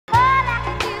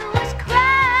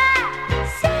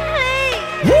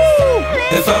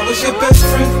If I was your best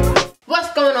friend.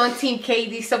 What's going on, Team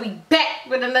KD? So we back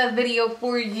with another video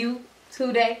for you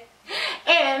today.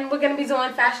 And we're going to be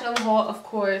doing fashion haul, of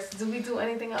course. Do we do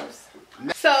anything else?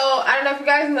 So, I don't know if you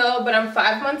guys know, but I'm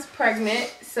 5 months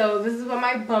pregnant. So this is what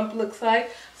my bump looks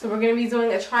like. So we're going to be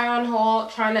doing a try-on haul,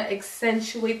 trying to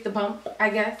accentuate the bump, I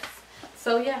guess.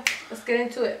 So yeah, let's get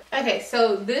into it. Okay,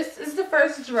 so this is the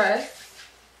first dress.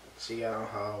 She got on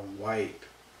her white,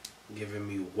 giving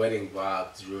me wedding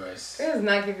vibes dress. It does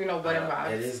not give you no wedding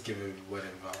vibes. It is giving me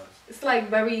wedding vibes. It's like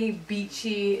very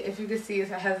beachy. If you can see, it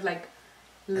has like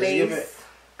lace.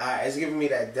 It's giving me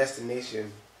that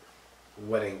destination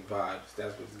wedding vibes.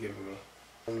 That's what it's giving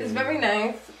me. It's very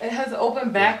nice. It has an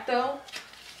open back though.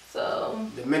 So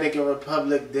Dominican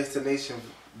Republic destination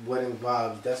wedding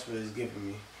vibes. That's what it's giving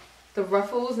me. The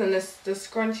ruffles and the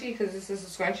scrunchie, because this is a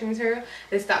scrunchie material,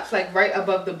 it stops like right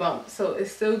above the bump. So it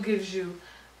still gives you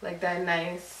like that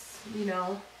nice, you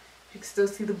know, you can still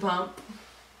see the bump.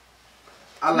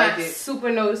 I like it. Not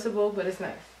super noticeable, but it's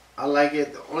nice. I like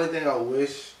it. The only thing I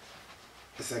wish,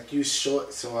 it's like you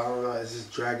short, so I don't know, it's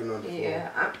just dragging on the floor.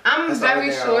 Yeah, I'm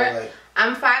very short. Like.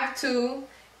 I'm 5'2",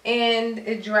 and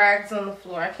it drags on the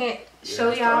floor. I can't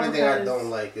show y'all. The only thing I don't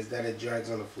like is that it drags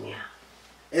on the floor. Yeah.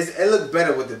 It looked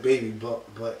better with the baby bump,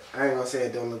 but I ain't gonna say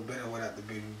it don't look better without the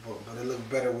baby bump, but it looked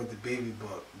better with the baby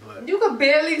bump. But you can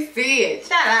barely see it.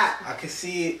 Shut up. I can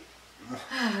see it.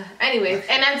 Anyways,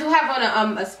 and I do have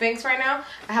on a Spanx right now.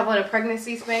 I have on a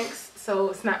pregnancy Spanx, so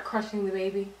it's not crushing the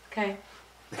baby. Okay.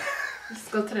 Let's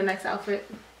go to the next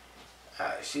outfit.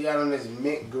 She got on this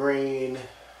mint green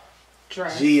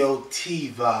dress.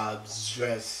 GOT vibes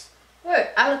dress.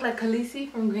 What? I look like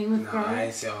Khaleesi from Game of Thrones. No, I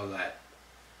ain't say all that.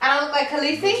 I don't look like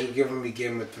Khaleesi? But you're giving me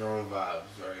Game of Thrones vibes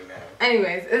right now.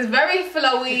 Anyways, it's very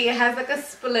flowy. It has like a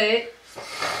split.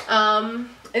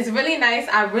 It's really nice.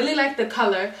 I really like the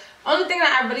color. Only thing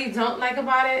that I really don't like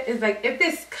about it is like if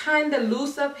it's kind of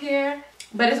loose up here,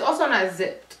 but it's also not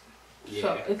zipped. Yeah,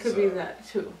 so it could be that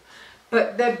too.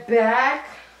 But the back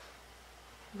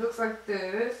looks like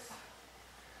this.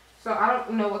 So I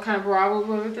don't know what kind of bra I will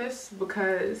wear with this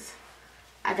because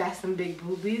I got some big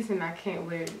boobies and I can't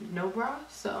wear no bra,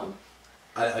 so.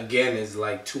 Again, it's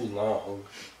like too long.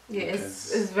 Yeah,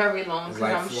 it's very long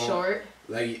because I'm short.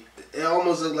 Like, it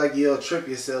almost looks like you'll trip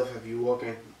yourself if you're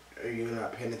walking or you're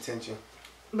not paying attention.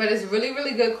 But it's really,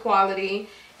 really good quality.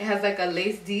 It has like a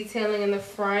lace detailing in the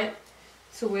front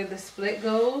to where the split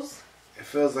goes. It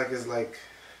feels like it's like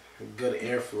a good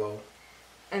airflow.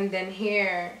 And then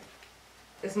here,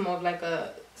 it's more of like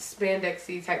a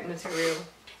spandexy type material.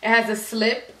 It has a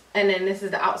slip, and then this is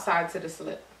the outside to the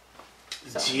slip.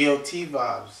 So. GOT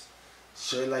vibes.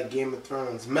 Straight like Game of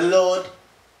Thrones. My lord,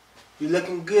 you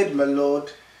looking good, my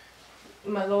lord.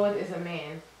 My lord is a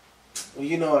man. Well,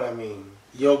 you know what I mean.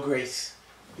 Your Grace.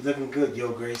 You looking good,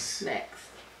 Your Grace. Next.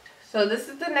 So this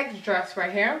is the next dress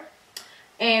right here.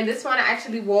 And this one I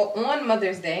actually wore on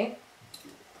Mother's Day.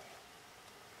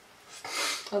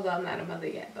 Although I'm not a mother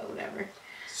yet, but whatever.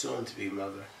 Soon to be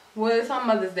mother. Well, it's on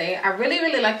Mother's Day. I really,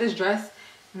 really like this dress.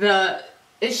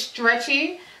 It's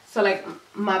stretchy, so like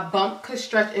my bump could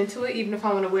stretch into it even if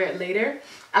I want to wear it later.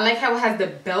 I like how it has the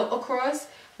belt across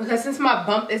because since my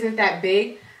bump isn't that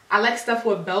big, I like stuff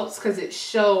with belts because it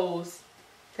shows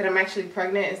that I'm actually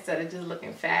pregnant instead of just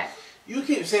looking fat. You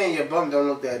keep saying your bump don't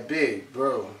look that big,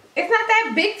 bro. It's not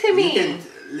that big to me.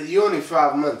 You're only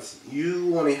 5 months.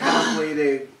 You only halfway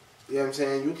there. You know what I'm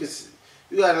saying?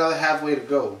 You got another halfway to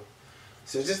go.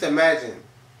 So just imagine,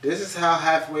 this is how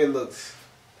halfway looks,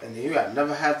 and then you got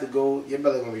another half to go. Your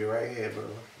belly gonna be right here, bro.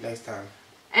 Next time.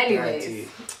 Anyways,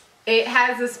 it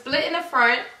has a split in the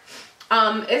front.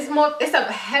 It's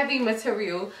a heavy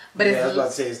material, but I was about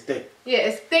to say it's thick. Yeah,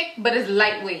 it's thick, but it's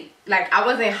lightweight. Like I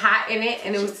wasn't hot in it,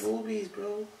 and it was boobies,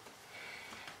 bro.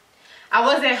 I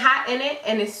wasn't hot in it,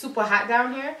 and it's super hot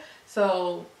down here.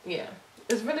 So yeah,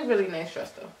 it's really, really nice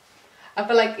dress though. I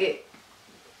feel like it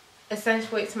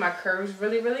accentuates my curves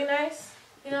really, really nice.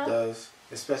 You know? It does.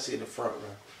 Especially the front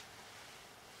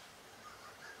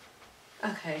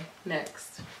one. Okay,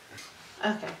 next.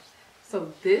 Okay.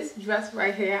 So this dress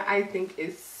right here I think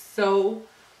is so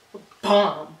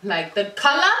bomb. Like the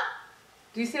color.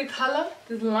 Do you see the color?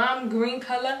 This lime green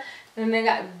color. And they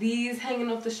got these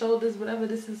hanging off the shoulders, whatever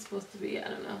this is supposed to be, I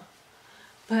don't know.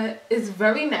 But it's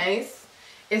very nice.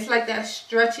 It's like that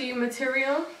stretchy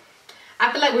material.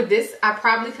 I feel like with this, I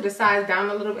probably could have sized down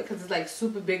a little bit because it's like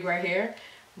super big right here.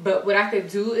 But what I could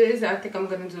do is, I think I'm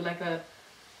going to do like a,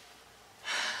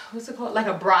 what's it called? Like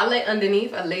a bralette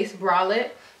underneath, a lace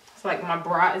bralette. So like my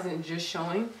bra isn't just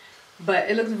showing. But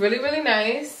it looks really, really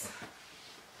nice.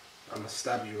 I'm going to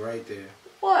stop you right there.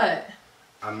 What?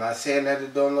 I'm not saying that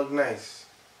it don't look nice.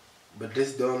 but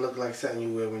this don't look like something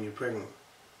you wear when you're pregnant.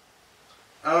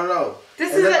 I don't know.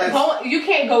 This isn't you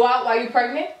can't go out while you're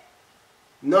pregnant?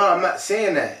 No, I'm not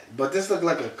saying that. But this look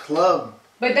like a club.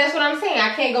 But that's what I'm saying.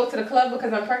 I can't go to the club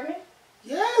because I'm pregnant?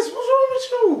 Yes, what's wrong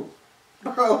with you?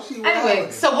 Bro,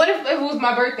 anyway, so what if it was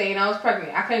my birthday and I was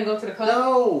pregnant? I couldn't go to the club?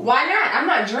 No. Why not? I'm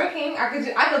not drinking. I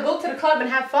could go to the club and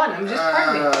have fun. I'm just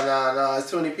pregnant. No.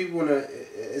 It's too many people in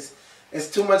it's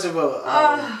too much of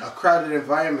a crowded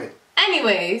environment.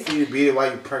 Anyways. You beat it while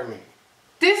you're pregnant.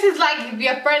 This is like if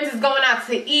your friends is going out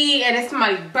to eat and it's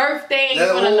somebody's birthday and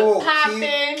you're going to look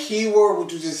popping. Keyword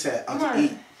what you just said. Out to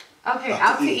eat. Okay,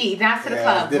 out to eat. Not to the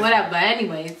club. Whatever.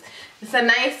 Anyways. It's a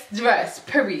nice dress.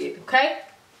 Period. Okay?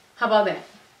 How about that?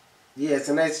 Yeah, it's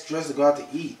a nice dress to go out to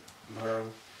eat.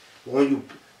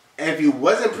 If you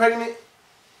wasn't pregnant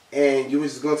and you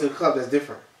was just going to the club, that's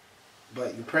different.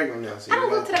 But you're pregnant now, so I don't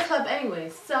go to the club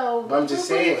anyways. So but I'm just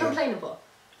saying. What are you complaining about?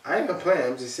 I ain't complaining.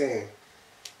 I'm just saying.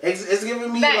 It's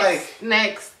giving me next.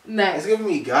 It's giving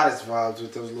me goddess vibes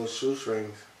with those little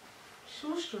shoestrings.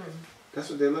 Shoestrings. That's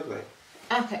what they look like.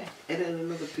 Okay. And then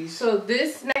another piece. So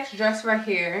this next dress right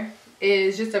here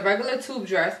is just a regular tube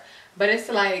dress, but it's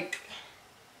like,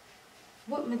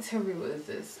 what material is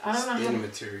this? I don't know. Skin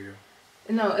material.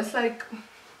 No, it's like,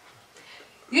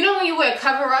 you know when you wear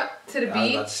cover up to the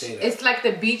beach? It's like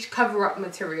the beach cover up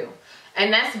material.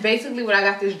 And that's basically what I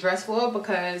got this dress for,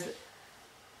 because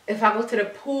if I go to the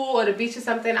pool or the beach or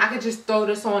something, I could just throw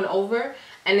this on over,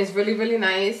 and it's really, really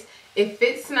nice. It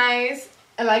fits nice,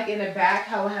 and like in the back,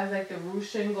 how it has like the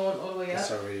ruching going all the way up.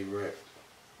 It's already ripped.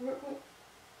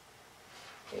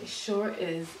 It sure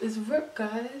is. It's ripped,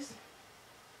 guys.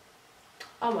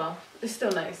 Oh well, it's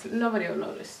still nice. Nobody will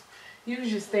notice. You was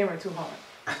just staring too hard.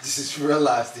 I just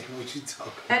realized what you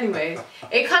talking about. Anyways,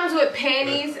 it comes with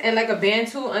panties and like a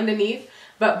bantu underneath,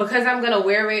 but because I'm gonna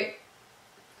wear it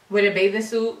with a bathing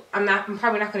suit, I'm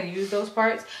probably not gonna use those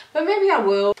parts, but maybe I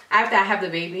will after I have the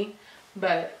baby.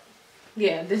 But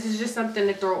yeah, this is just something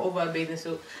to throw over a bathing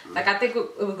suit. Like I think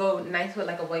it would go nice with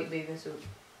like a white bathing suit.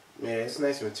 Yeah, it's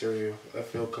nice material. I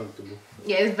feel comfortable.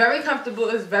 Yeah, it's very comfortable.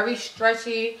 It's very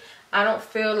stretchy. I don't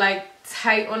feel like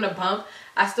tight on the bump.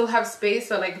 I still have space,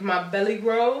 so like if my belly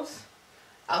grows,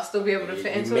 I'll still be able to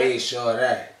fit into it. You made sure of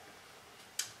that.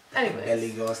 Anyways.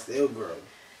 Belly gonna still grow.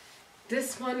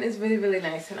 This one is really, really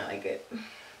nice and I like it.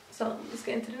 So let's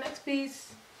get into the next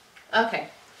piece. Okay.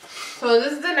 So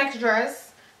this is the next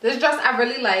dress. This dress I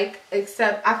really like,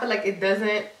 except I feel like it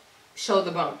doesn't show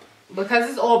the bump. Because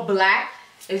it's all black,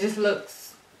 it just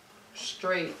looks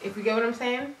straight, if you get what I'm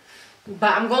saying.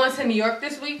 But I'm going to New York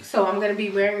this week, so I'm going to be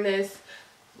wearing this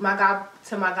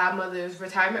to my godmother's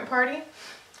retirement party.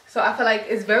 So I feel like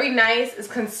it's very nice, it's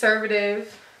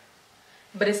conservative,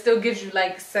 but it still gives you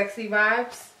like sexy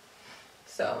vibes.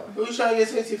 So. Who you trying to get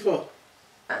sexy for?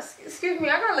 Excuse me,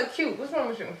 I gotta look cute. What's wrong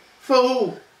with you? For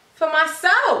who? For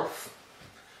myself.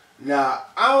 Nah,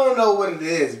 I don't know what it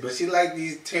is, but she like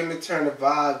these Tina Turner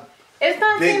vibe. It's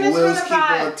not big Tina wheels Turner keep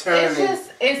vibe. on turning. It's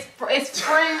just it's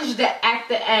fringed at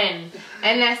the end,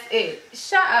 and that's it.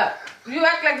 Shut up. You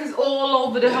act like it's all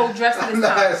over the whole dress this time. I'm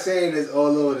not saying it's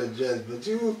all over the dress, but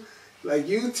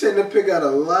you tend to pick out a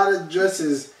lot of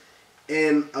dresses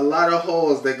and a lot of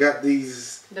holes that got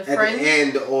these at the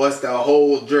end, or it's the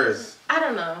whole dress. I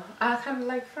don't know. I kind of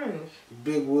like fringe.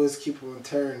 Big wheels keep on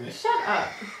turning. Shut up.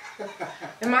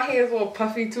 And my hair's all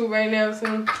puffy too right now,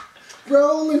 so.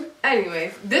 Rolling.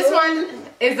 Anyways, this one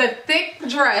is a thick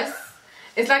dress.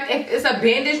 It's like it's a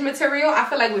bandage material. I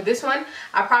feel like with this one,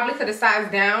 I probably could have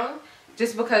sized down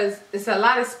just because it's a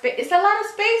lot of space. It's a lot of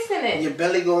space in it. Your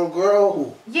belly gonna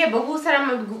grow. Yeah, but who said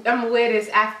I'm gonna wear this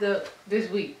after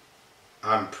this week?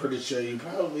 I'm pretty sure you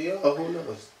probably are. Who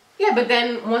knows? Yeah, but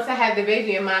then once I have the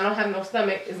baby and I don't have no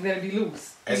stomach, it's gonna be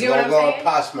loose. It's gonna go on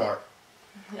Poshmark.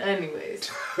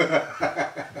 Anyways,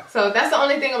 so that's the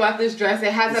only thing about this dress.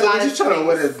 It has a lot of space. You trying to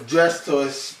wear the dress to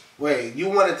us? Wait, you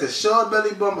want it to show a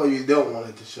belly bump, or you don't want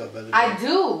it to show a belly bump? I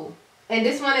do, and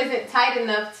this one isn't tight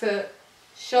enough to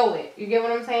show it. You get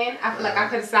what I'm saying? I feel like I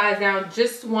could have sized down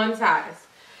just one size,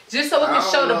 just so it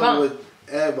could show the bump. I don't know what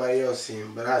everybody else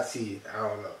seeing, but I see it. I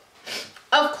don't know.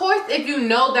 Of course, if you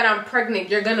know that I'm pregnant,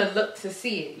 you're gonna look to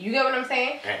see it. You get what I'm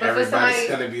saying? And but everybody's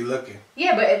gonna be looking.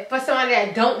 Yeah, but for somebody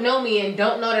that don't know me and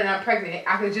don't know that I'm pregnant,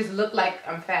 I could just look like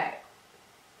I'm fat.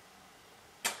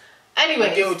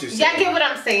 Anyway, y'all get what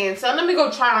I'm saying. So let me go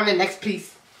try on the next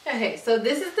piece. Okay, so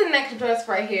this is the next dress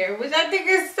right here, which I think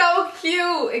is so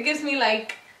cute. It gives me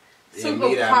like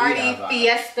super party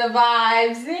fiesta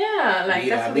vibes. Yeah, like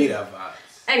that's vibes.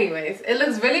 Anyways, it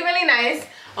looks really, really nice.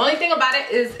 Only thing about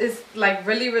it is it's like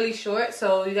really, really short,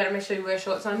 so you gotta make sure you wear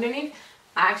shorts underneath.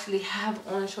 I actually have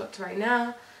on shorts right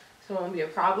now, so it won't be a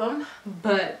problem.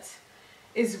 But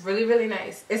it's really, really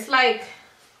nice. It's like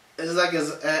it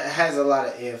has a lot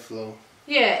of airflow.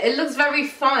 Yeah, it looks very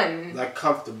fun. Like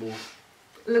comfortable.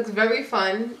 It looks very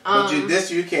fun. But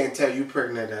you can't tell you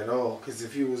pregnant at all. Because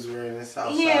if you was wearing this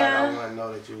outside, I wouldn't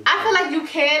know that you were pregnant. I feel like you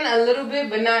can a little bit,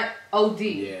 but not OD.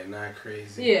 Yeah, not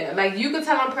crazy. Yeah, like you could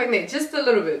tell I'm pregnant just a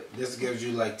little bit. This gives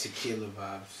you like tequila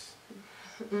vibes.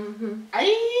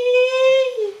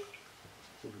 Aye.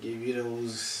 Give you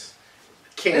those.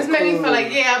 This made me feel like,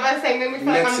 I'm about to say, made me feel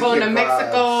like I'm going to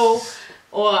Mexico.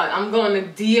 Or I'm going to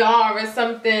DR or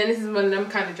something. This is one of them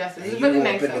kind of dresses. It's really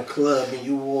nice. You up in the club and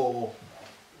you wore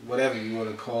whatever you want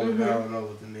to call it. I don't know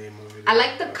what the name of it is. I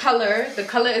like the color. The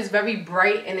color is very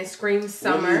bright and it screams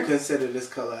summer. What do you consider this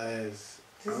color as?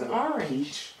 This is orange.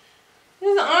 Peach? This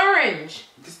is orange.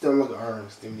 This don't look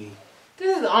orange to me.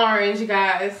 This is orange,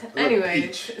 guys.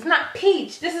 Anyways, it's not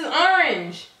peach. This is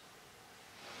orange.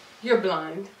 You're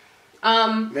blind.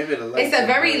 Maybe the light. It's a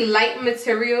very light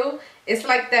material. It's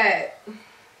like that.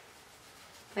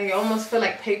 Like I almost feel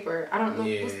like paper. I don't know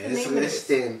what's the name of this. It's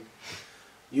thin.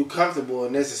 You comfortable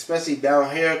in this, especially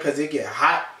down here, because it get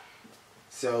hot.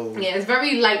 So yeah, it's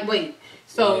very lightweight.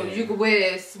 So you can wear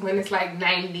this when it's like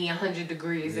 90, 100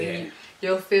 degrees, and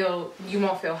you won't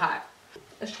feel hot.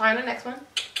 Let's try on the next one.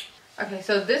 Okay,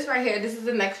 so this right here, this is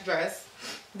the next dress.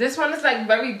 This one is like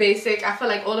very basic. I feel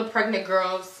like all the pregnant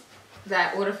girls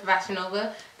that order for Fashion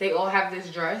Nova, they all have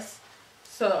this dress.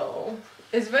 So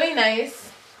it's really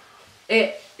nice.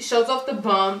 It shows off the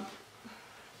bump.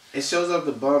 It shows off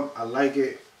the bump. I like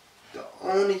it. The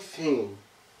only thing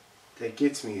that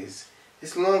gets me is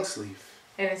it's long sleeve.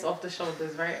 And it's off the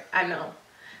shoulders, right? I know.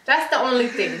 That's the only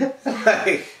thing.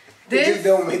 Like, it just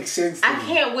don't make sense to me. I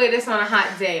can't wear this on a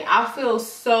hot day. I feel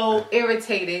so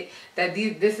irritated that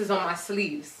this is on my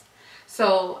sleeves.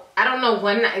 So I don't know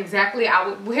when exactly I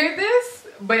would wear this,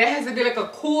 but it has to be like a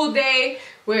cool day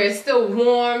where it's still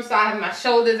warm, so I have my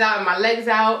shoulders out and my legs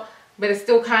out, but it's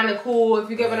still kind of cool, if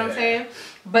you get what I'm saying.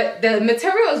 But the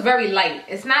material is very light.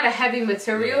 It's not a heavy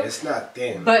material. Yeah, it's not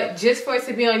thin. But just for it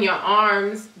to be on your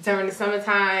arms during the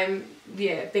summertime,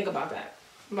 yeah, think about that.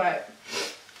 But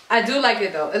I do like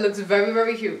it though. It looks very,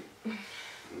 very cute. Yeah,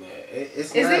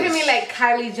 it's nice. nice. Giving me like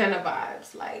Kylie Jenner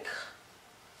vibes. Like,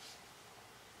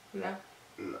 no?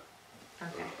 No.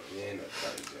 Okay. Yeah, no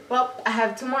Kylie Jenner. Well, I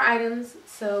have 2 more items,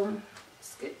 so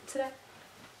let's get to that.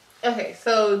 Okay,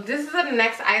 so this is the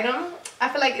next item. I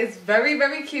feel like it's very,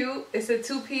 very cute. It's a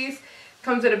 2-piece.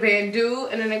 Comes with a bandeau,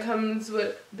 and then it comes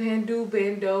with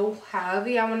bandeau, however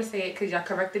y'all want to say it, because y'all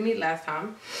corrected me last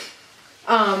time.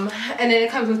 And then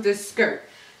it comes with this skirt.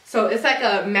 So it's like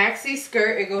a maxi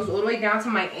skirt. It goes all the way down to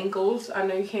my ankles. I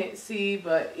know you can't see,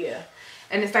 but yeah.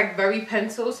 And it's like very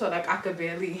pencil, so like I could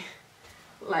barely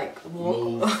like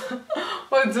walk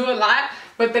or do a lot.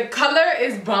 But the color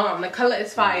is bomb. The color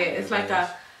is fire. It's like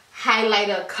a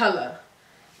highlighter color.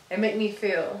 It make me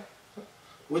feel.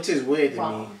 Which is weird to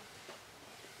me.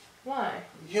 Why?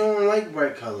 You don't like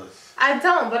bright colors. I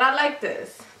don't, but I like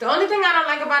this. The only thing I don't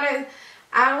like about it is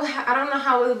I don't know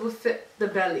how it would fit the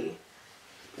belly.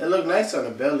 It look nice on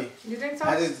the belly. You think so?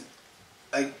 I just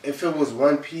like if it was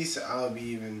one piece, I would be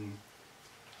even.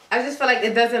 I just feel like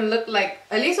it doesn't look like,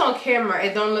 at least on camera,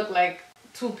 it don't look like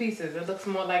 2 pieces. It looks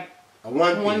more like a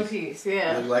one piece.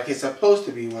 Yeah. It look like it's supposed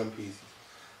to be one piece.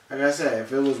 Like I said,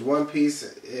 if it was one piece,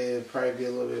 it'd probably be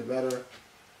a little bit better.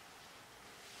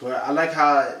 But I like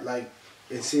how it like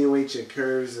insinuates your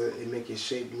curves. It make your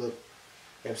shape look, you know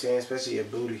what I'm saying, especially your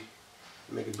booty.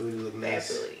 Make your booty look nice.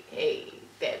 That booty. Hey,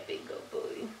 that big old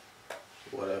booty.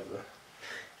 Whatever.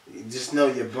 You just know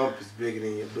your bump is bigger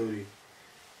than your booty.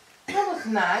 No, it's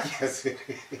not. Yes, it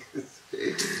is.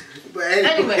 But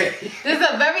anyway, this is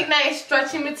a very nice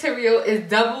stretchy material. It's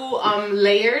double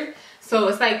layered. So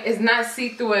it's like, it's not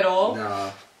see-through at all.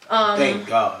 Nah. Thank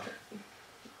God.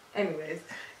 Anyways,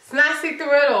 it's not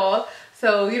see-through at all.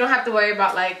 So you don't have to worry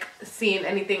about like seeing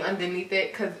anything underneath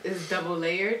it because it's double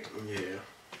layered. Yeah.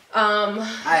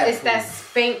 It's that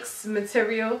Spanx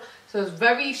material. So it's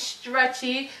very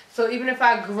stretchy. So even if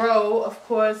I grow, of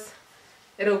course,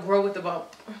 it'll grow with the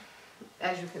bump.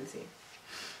 As you can see.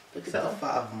 Look at the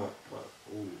 5-month bump.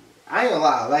 Ooh. I ain't gonna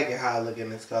lie, I like it how I look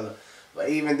in this color. But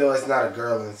even though it's not a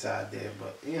girl inside there,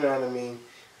 but you know what I mean?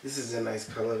 This is a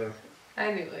nice color though.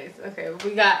 Anyways, okay,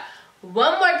 we got 1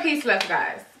 more piece left,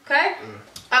 guys. Okay?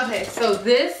 Okay, so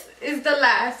this is the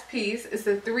last piece. It's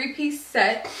a 3-piece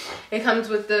set. It comes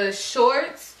with the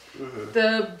shorts,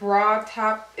 the bra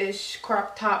top-ish,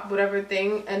 crop top, whatever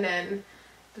thing, and then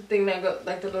the thing that goes,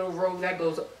 like the little robe that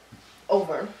goes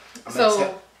over.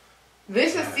 So,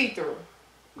 this is see-through.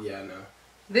 Yeah, I know.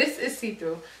 This is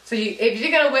see-through. So if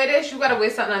you're gonna wear this, you gotta wear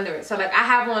something under it. So like I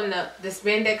have on the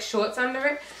spandex shorts under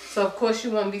it. So of course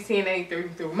you won't be seeing anything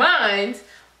through mine.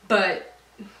 But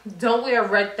don't wear a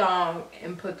red thong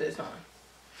and put this on.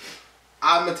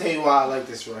 I'm gonna tell you why I like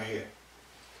this right here.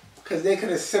 Cause they could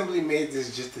have simply made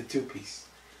this just a 2-piece.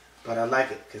 But I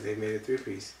like it because they made a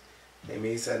 3-piece. They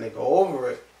made something to go over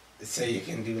it so you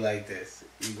can do like this.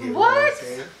 You get what I'm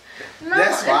saying? No,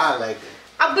 that's why I like it.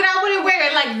 But I wouldn't wear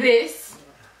it like this.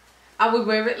 I would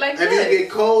wear it like this. If you get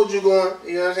cold, you're going,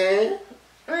 you know what I'm saying?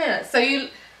 Yeah, so you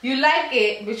like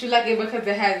it, but you like it because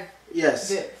it has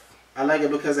this. I like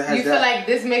it because it has you feel like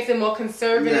this makes it more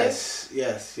conservative?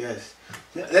 Yes.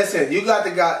 Listen, you got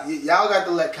the guy, y'all got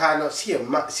to let Kai know she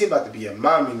about to be a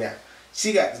mommy now.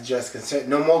 She got to dress conservative.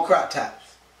 No more crop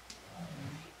tops.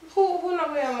 Who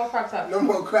not wearing more crop tops? No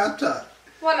more crop tops.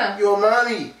 Why not? You're a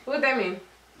mommy. What that mean?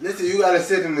 Listen, you got to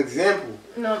set an example.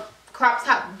 No, crop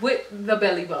top with the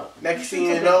belly bump. Next thing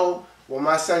you know, when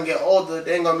my son get older,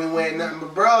 they ain't going to be wearing nothing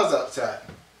but bras outside.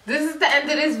 This is the end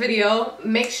of this video.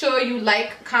 Make sure you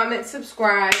like, comment,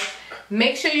 subscribe.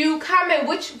 Make sure you comment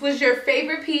which was your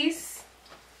favorite piece.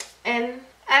 And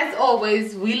as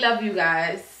always, we love you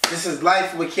guys. This is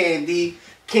Life with Candy.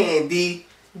 Candy.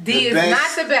 D is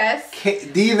not the best.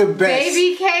 D the best.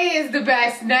 Baby K is the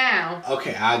best now.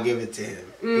 Okay, I'll give it to him.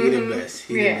 He the best.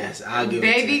 He the best. I'll give it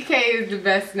to him. Baby K is the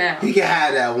best now. He can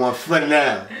have that one for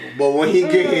now. But when he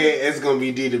get here, it's going to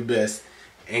be D the best.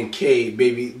 And K,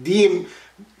 baby. D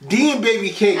and Baby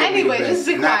K gonna anyway, be the best. just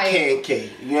be Not quiet. K and K.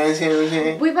 You understand what I'm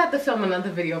saying? We're about to film another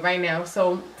video right now.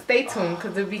 So stay tuned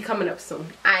because it'll be coming up soon.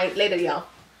 Alright, later y'all.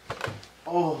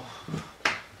 Oh.